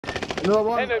Another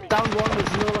one. Enemy. Down one. There's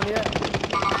another one here.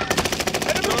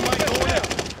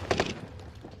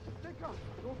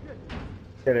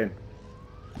 Get in.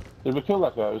 Did we kill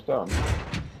that guy who's down?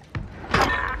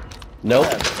 Nope.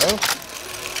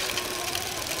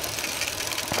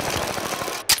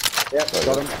 Yep,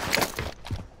 got him.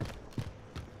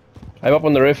 I'm up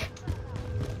on the roof.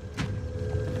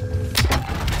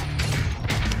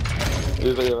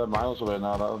 He's like 11 miles away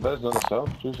now. There's another cell.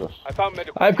 Jesus. I found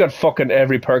medical. I've got fucking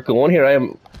every perk going here. I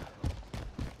am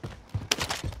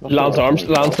Lance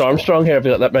Armstrong here. I've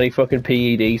got that many fucking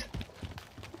PEDs.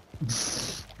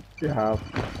 You have.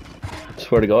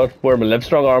 Swear to God, wear my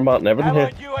Livestrong armband and everything here.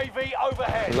 Allied UAV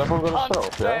overhead. Is everyone gonna Hunt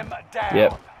stealth, yeah? them down.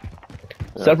 Yep.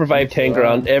 Self-revive 10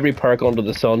 grand, every perk under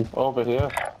the sun. Over here.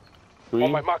 Green.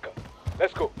 On my marker.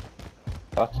 Let's go.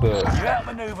 That's the... You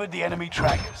outmaneuvered the enemy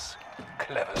trackers.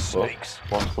 Clever sneaks.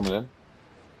 One's coming in.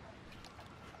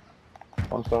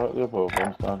 One's directly above,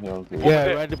 one's down here on green.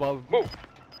 Yeah, right above. Move.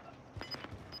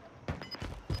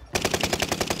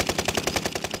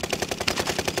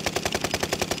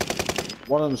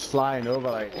 One of them's flying over,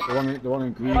 like the one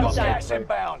in green. Got gas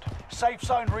inbound. Safe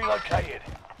zone relocated.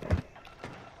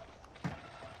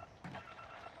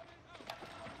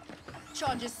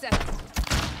 Charges set.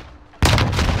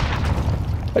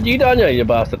 What you done, you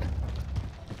bastard?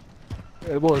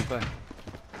 It was, man.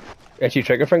 It's your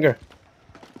trigger finger.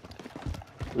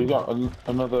 We got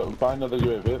another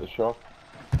UAV at the shop.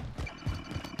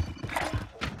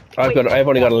 I've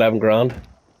only got 11 grand.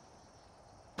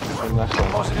 And that's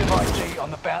one. Positive ID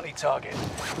on the bounty target.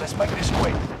 Let's make this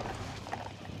quick.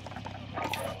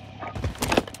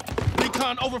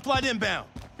 Recon overflight inbound.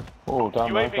 Oh,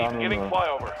 down there, UAV down beginning there.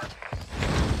 flyover.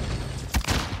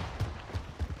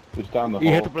 He's down the You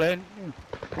hit hole. the plane.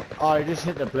 Oh, I just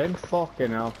hit the blimp.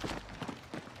 Fucking hell.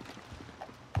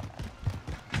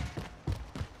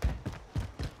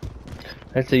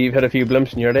 Let's see, you've had a few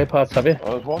blimps in your day, Pats, have you?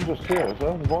 Oh, there's one just here, is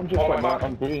there? There's one just Oh, my like mark. that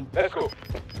on green. Let's go.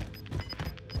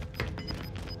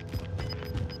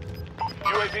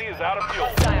 UAV is out of fuel.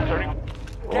 Turning.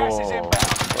 Gas is inbound.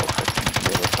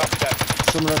 Copy that.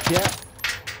 Someone up here?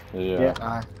 Yeah.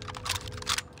 Aye.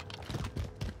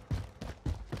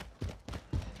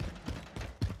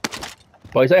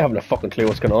 Boys, I haven't a fucking clue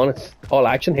what's going on. It's all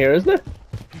action here, isn't it?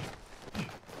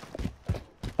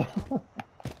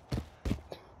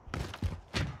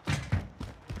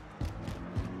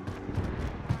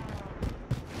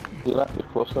 You left your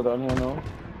cluster down here now?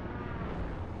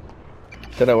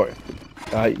 Did I work?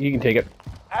 You can take it.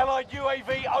 Allied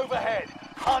UAV overhead.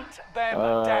 Hunt them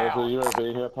There's a down.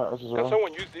 UAV here, Pat, as Can well.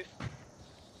 someone use this?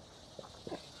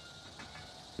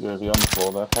 UAV on the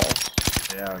floor there, Pat.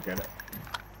 Yeah, I'll get it.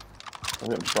 I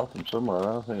think I'm shot him somewhere. I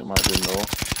don't think it might be no.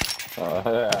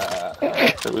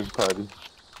 It was Paddy.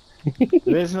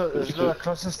 There's no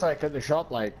cluster strike at the shop,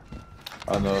 like.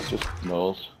 I know, it's just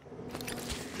nose.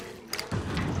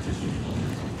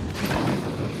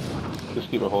 Just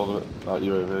keep a hold of it, that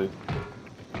UAV.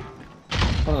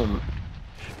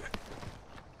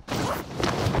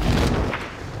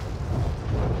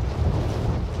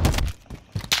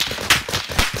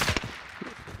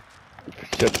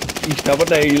 Shit. You stop it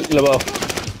now, you LeBeau.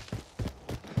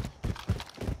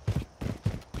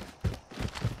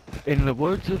 In the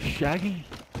words of Shaggy,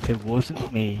 it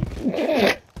wasn't me.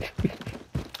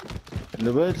 In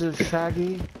the words of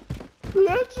Shaggy,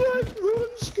 let's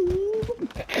run school.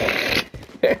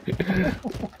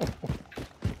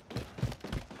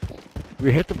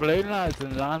 We hit the plane, lads,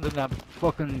 and land in that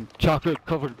fucking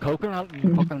chocolate-covered coconut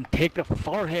and fucking take the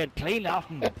forehead clean off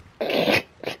him.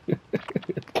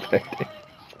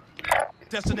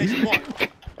 Destination 1.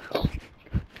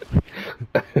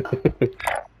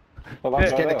 Well,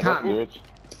 Let's that's get a right, can. that's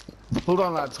good. Hold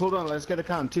on, lads. Hold on. Let's get a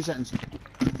can. 2 seconds.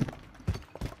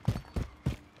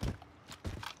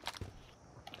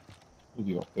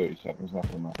 You got 30 seconds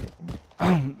left on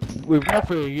that. We've got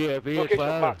for a UAV as Okay,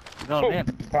 well. back. You know what I mean?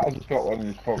 Pat's just got one in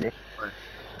his pocket.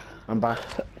 I'm back.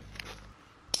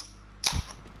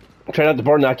 Try not to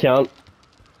burn that can.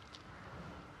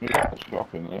 You got a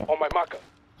shop in there. On my marker.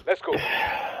 Let's go. You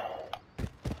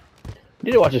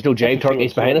need to watch this little jag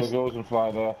turkeys behind us. Goes and fly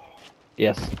there.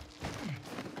 Yes.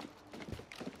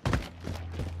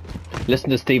 Listen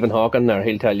to Stephen Hawking there,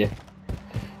 he'll tell you.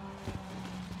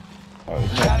 Oh,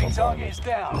 it's Bounty not target is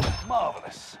down.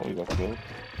 Marvellous. Oh, you got killed.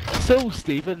 So,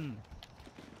 Stephen,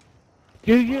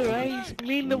 do your eyes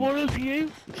mean the world to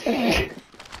you?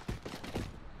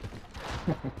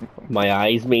 My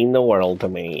eyes mean the world to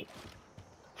me.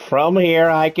 From here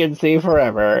I can see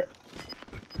forever.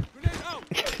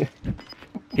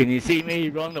 Can you see me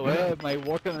run away with my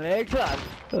working legs, lad?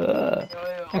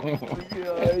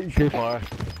 Too far.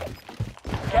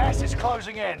 Gas is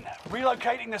closing in.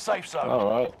 Relocating the safe zone.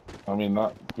 Alright. I mean,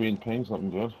 that green ping's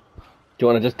looking good. Do you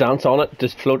want to just dance on it?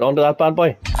 Just float onto that bad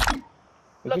boy? It's just a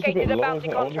Located bit a low, bounty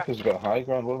isn't it? I wonder if contract. there's a bit of high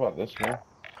ground. What about this one?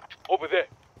 Over there.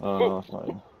 Oh, no, that's not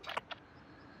it.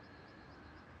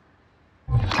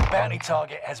 Bounty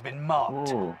target has been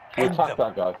marked. Ooh. End Attack them.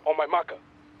 that guy. On my marker.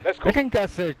 Let's go. I think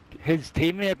that's his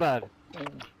teammate, bad.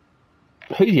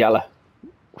 Who's yellow?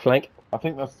 Flank. I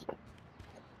think that's...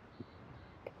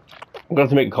 I'm going to have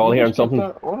to make a call here on something.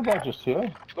 What about just here?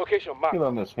 Location marked. Get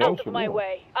on this hill, Out of shouldn't my we?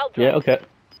 way. I'll drive. Yeah, okay.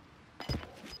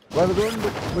 Where are we going?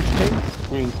 Which team?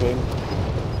 Green ping.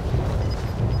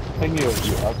 Ping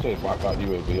UAV. I'd say whack that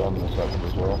UAV on the second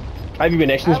as well. I have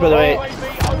munitions, by the way.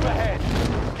 UAV overhead.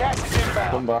 Gas is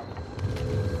Come inbound. back.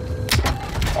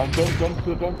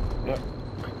 Gun. Yeah.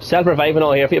 Self-revive and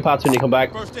all here for your pats when you come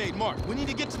back. First aid, Mark. We need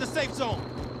to get to the safe zone.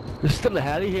 There's still a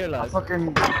heli here, lads.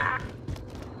 Fucking.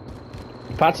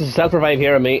 Pats is a self-revive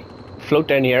here and me. Float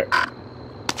down here.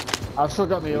 I've still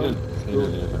got my own. He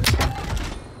didn't use it.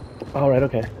 Alright,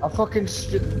 okay. I fucking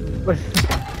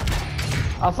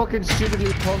I fucking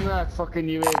stupidly pulled that fucking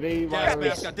UAV while I Gas was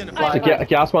mask identified. The flying.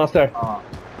 gas master. Oh.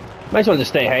 Might as well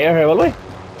just stay higher here, will we?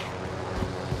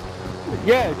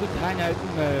 Yeah, just hang out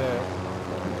in the...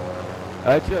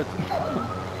 just...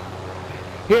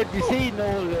 Here, do you see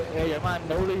Noel, your man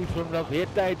Noel from Love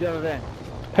Hate died the other day?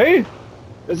 Who?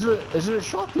 Is it a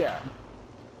shot yet?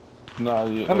 No,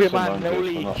 you... Remember your that's man a non-case or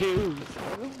Noel not. Hughes?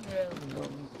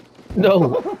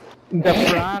 No. The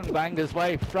Fran banged his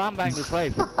wife. Fran banged his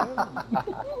wife.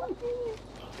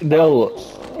 No.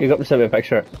 You got to send me a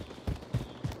picture.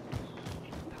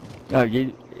 No,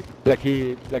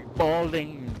 like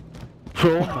balding,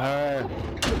 chrome hair,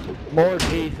 more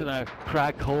teeth than a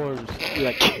crack horse,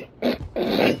 like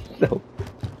No.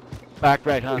 back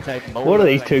right hand side. What are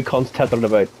these two cunts tethering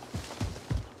about?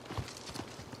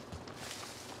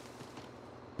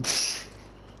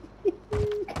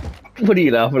 What are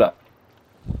you laughing at?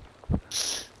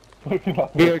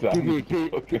 Here, Fucking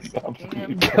give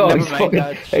absolutely Oh, Never he's mind fucking,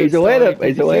 that he's shit away story. with it.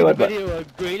 He's Did you away see with the it. video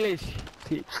of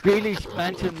Grealish. Grealish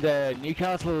mentioned the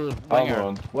Newcastle winger.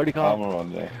 Almiron. What do you call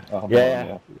him? Almiron, yeah. Almiron,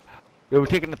 Yeah. They were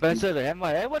taking the piss out of him.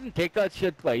 I wouldn't take that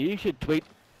shit, but you should tweet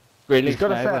Grealish. He's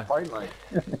got a now, fair but- point, like.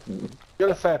 He's got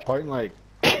a fair point, like.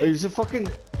 He's a fucking.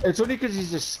 It's only because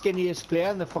he's the skinniest player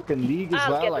in the fucking league as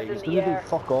I'll well. get Like this he's in the gonna do air.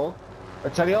 fuck all. I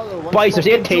tell you all. The Boys, there's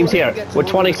 8 teams here with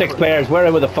 26 players. We're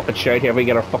in with a fucking shout here if we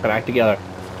get our fucking act together.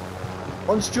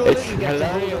 Once Jordan It's gets a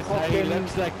hold of hilarious how he fucking.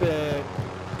 looks like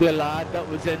the lad that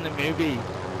was in the movie.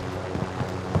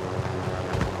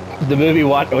 The movie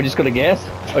what? Are we just gonna guess?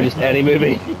 Or just any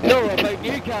movie? No, about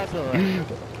Newcastle.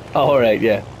 Oh, alright,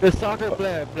 yeah. The soccer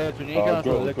player played for Oh,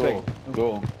 Newcastle. goal, Looked goal, like.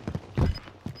 goal.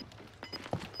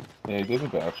 Yeah, he did a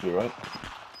bit actually, right?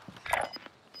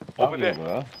 Over Can't be there. over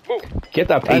there. Move. Get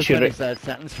that pea I'll shooter. finish that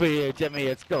sentence for you, Jimmy.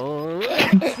 It's go.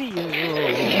 See you.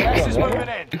 Gas is moving in.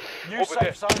 New Over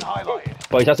there. safe zone highlighted.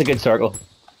 Boys, that's a good circle.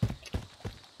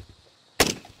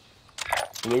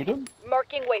 Luton?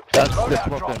 Marking waypoint. That's the Loadout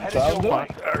drop fucking headed Found your it.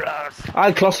 way.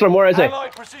 I'll cluster him, where is he?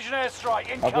 Allied precision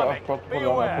airstrike I've got incoming. put Be it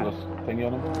on aware. for this thingy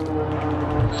on him.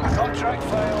 Contract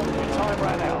failed. Your time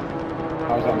ran out.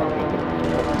 How's that not good?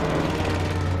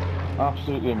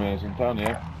 Absolutely amazing. Down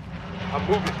here, I'm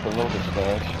moving. below the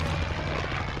stairs.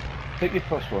 Take your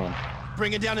first one.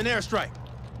 Bringing down an airstrike.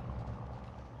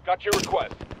 Got your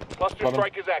request. Cluster Got him.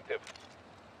 strike is active.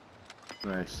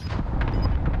 Nice.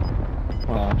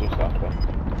 Just after.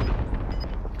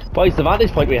 Boys, the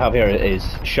vantage point we have here is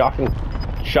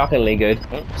shockingly good.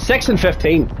 6 and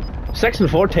 15. 6 and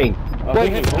 14. I Boy,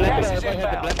 think hit the we blip. Gas Boy, is hit the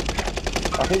inbound. blip.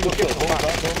 I think we'll still hold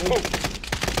that, don't we?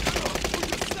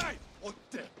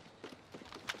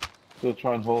 We'll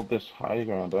try and hold this high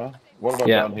ground, eh? What about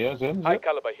Yeah. down here? Is in? High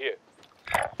caliber here.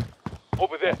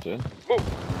 Over there. That's in. Move.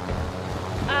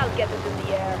 I'll get this in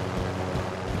the air.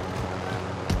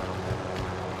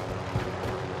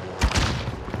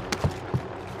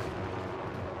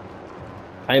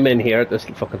 I'm in here at this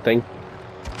fucking thing.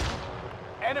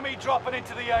 Enemy dropping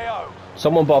into the AO.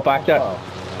 Someone bought back there. Oh.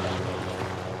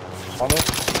 On it.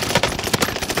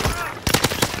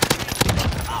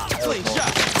 Clean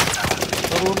shot.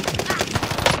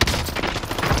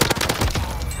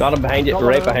 Got him behind you,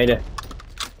 right behind you.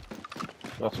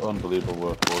 That's unbelievable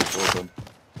work, boys. Well done.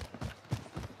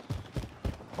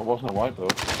 It wasn't a white though.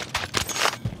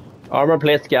 Armor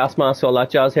plates, gas mask, all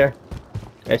that jazz here.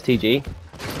 STG.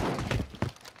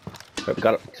 Right, we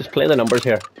got it. Just play the numbers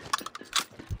here.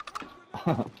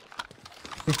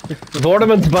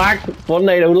 Vortiman's back. One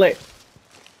night only.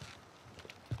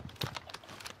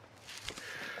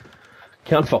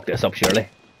 Can't fuck this up, surely.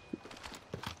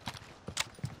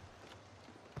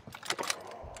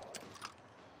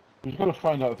 We've got to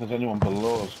find out if there's anyone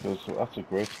below us, because that's a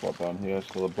great spot down here,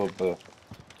 still above the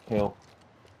hill.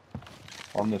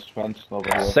 On this fence over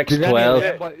here.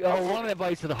 612. One of the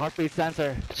boys to the heartbeat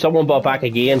sensor. Someone bought back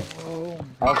again.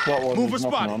 I've got one, Move there's a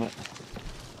nothing spot. on it.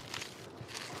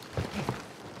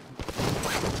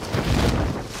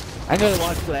 I'm gonna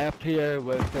watch left here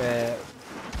with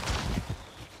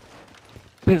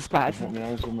this bad. Got my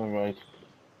eyes on the right.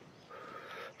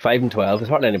 5 and 12. There's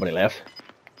hardly anybody left.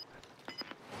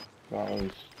 Guys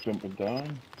jumping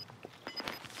down.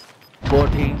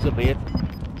 14's a bit.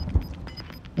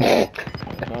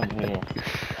 Down here.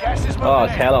 Gas is moving Oh, in.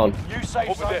 tell on. New safe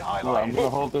Over zone there. Right, I'm highlighted. going to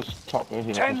hold this top right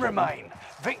here. 10 remain.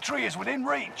 Victory is within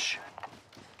reach.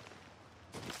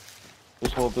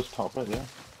 Just hold this top right here.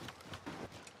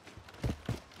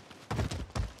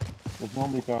 There's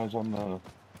normally guys on the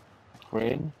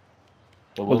crane.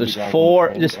 There Well, will be there's guys on four. the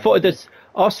crane, There's yeah. four. There's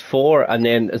us four, and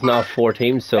then there's now 4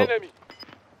 teams. So Enemy.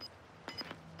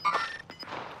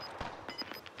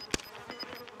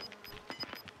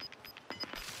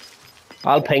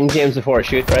 I'll ping James before I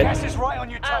shoot. Right, Gas is right on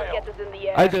your I'll tail. get us in the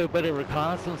air. I'll do a bit of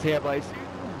reconnaissance here, boys.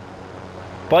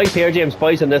 boys here, James.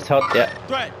 Boys in this hut. Yeah.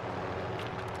 Threat.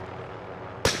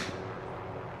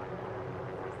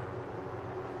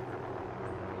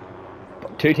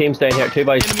 Two teams down here. 2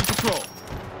 boys. Enemy patrol.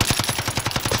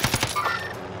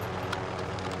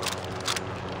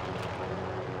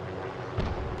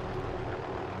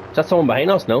 Is that someone behind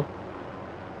us? No.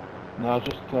 No,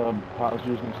 just Pat's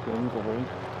using stings, I think.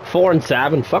 4 and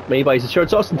 7. Fuck me, boys. Sure,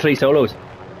 it's us and 3 solos.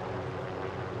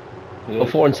 Oh,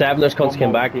 4 and 7. There's cunts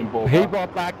came back. He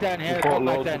brought back down here, He's brought got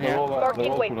back loads, down they're here. all Marking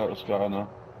put out waypoint. the sky now.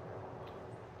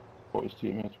 Got his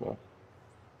teammates back.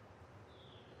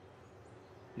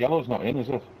 Yellow's not in, is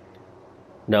it?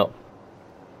 No.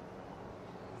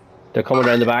 They're coming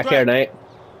around the back here now.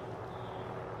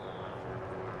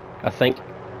 I think.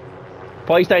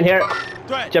 Boys down here.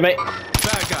 Threat. Jimmy. Bad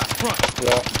guy. Front.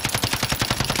 Yeah.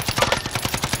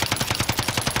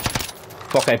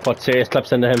 Fuck, I put serious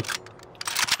clips into him.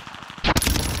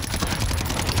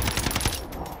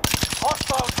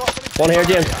 Hostile dropping into One here,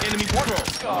 the James. area. Enemy Watch patrol.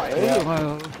 the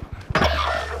sky.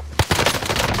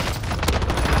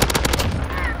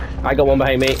 I got one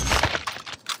behind me.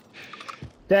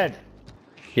 Dead.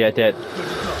 Yeah, dead.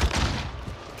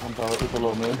 I'm directly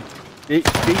below me. He's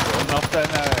going up down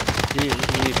there.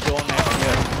 He's going next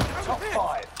here. Top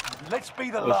 5. Let's be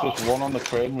the There's last. just one on the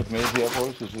crane with me here,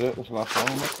 boys. This is it. This is the last one,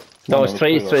 isn't it? No, it's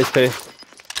 3. there's It's 3. It's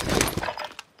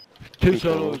 2. Two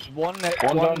solos. One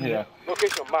down here.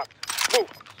 Location marked. Move.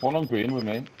 One on green with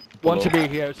me. One Below. to be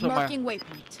here somewhere. Marking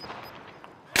waypoint.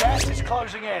 Gas is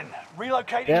closing in.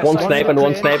 Relocating Yeah. the One safe sniping, zone.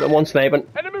 one sniping, one sniping.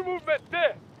 Enemy movement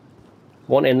there.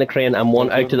 One in the crane and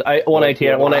one out to the one out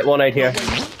here, one out here.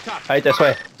 Copy. Out this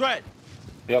way. Threat.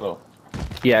 Yellow.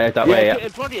 Yeah, out that way, yeah. In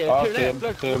front of you. Oh, to your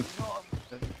left, same, look. same.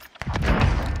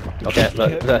 Okay,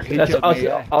 look, He that's took us, me,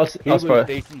 yeah. us, He us, was bro.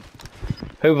 decent.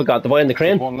 Who have we got? The boy in the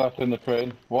crane? One left in the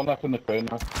crane. One left in the crane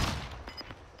now.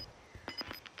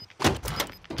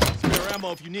 Spare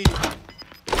ammo if you need it.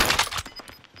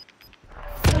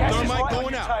 Gas is Thermite right on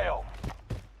going your out. tail.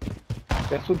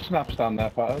 Get some snaps down there,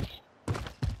 Patters.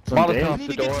 We Molotov need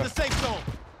the to get to door. the safe zone.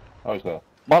 Oh, he's there.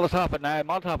 Molotov it now.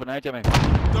 Molotov it now, Jimmy.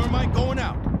 Thermite going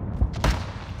out.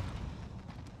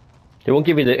 It won't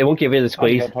give you the. It won't give you the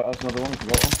squeeze. Okay, Patters, another one. If you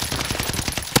got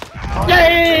one.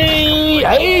 Yay!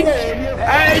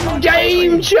 And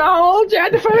James Jones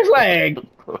at the first leg.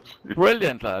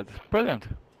 Brilliant, lads. Brilliant.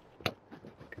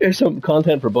 Here's some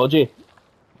content for Budgie.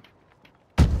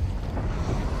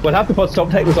 We'll have to put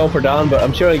subtitles on for Dan, but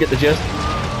I'm sure he'll get the gist.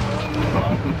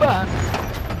 But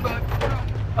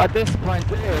at this point in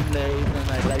the evening,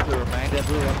 I'd like to remind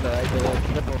everyone that I did a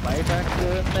triple buyback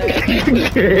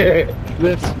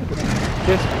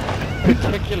this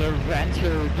particular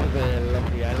venture to the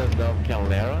lovely island of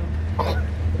Caldera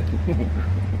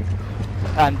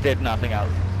and did nothing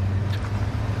else.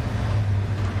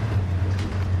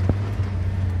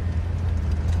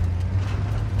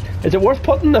 Is it worth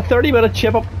putting the 30-minute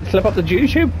clip up the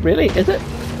YouTube? Really? Is it?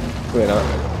 Wait not.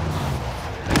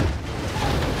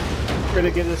 We're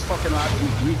gonna get this fucking lad from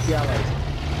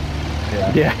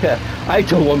GTA. Yeah. I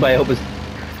told one by I hope his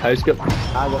house got.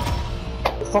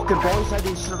 The fucking boys had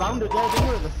been surrounded all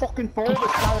over. The fucking four of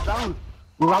us fell down.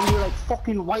 Around here like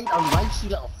fucking white and rice, you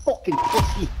little fucking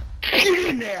pussy. Get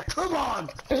in there, come on!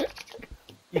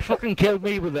 You fucking killed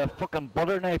me with a fucking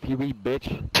butter knife, you wee bitch.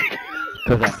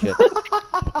 Cause that shit.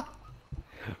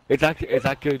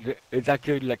 It's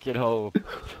actually like, you know,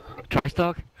 trash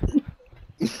talk.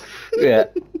 Yeah.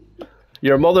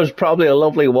 Your mother's probably a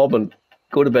lovely woman.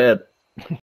 Go to bed.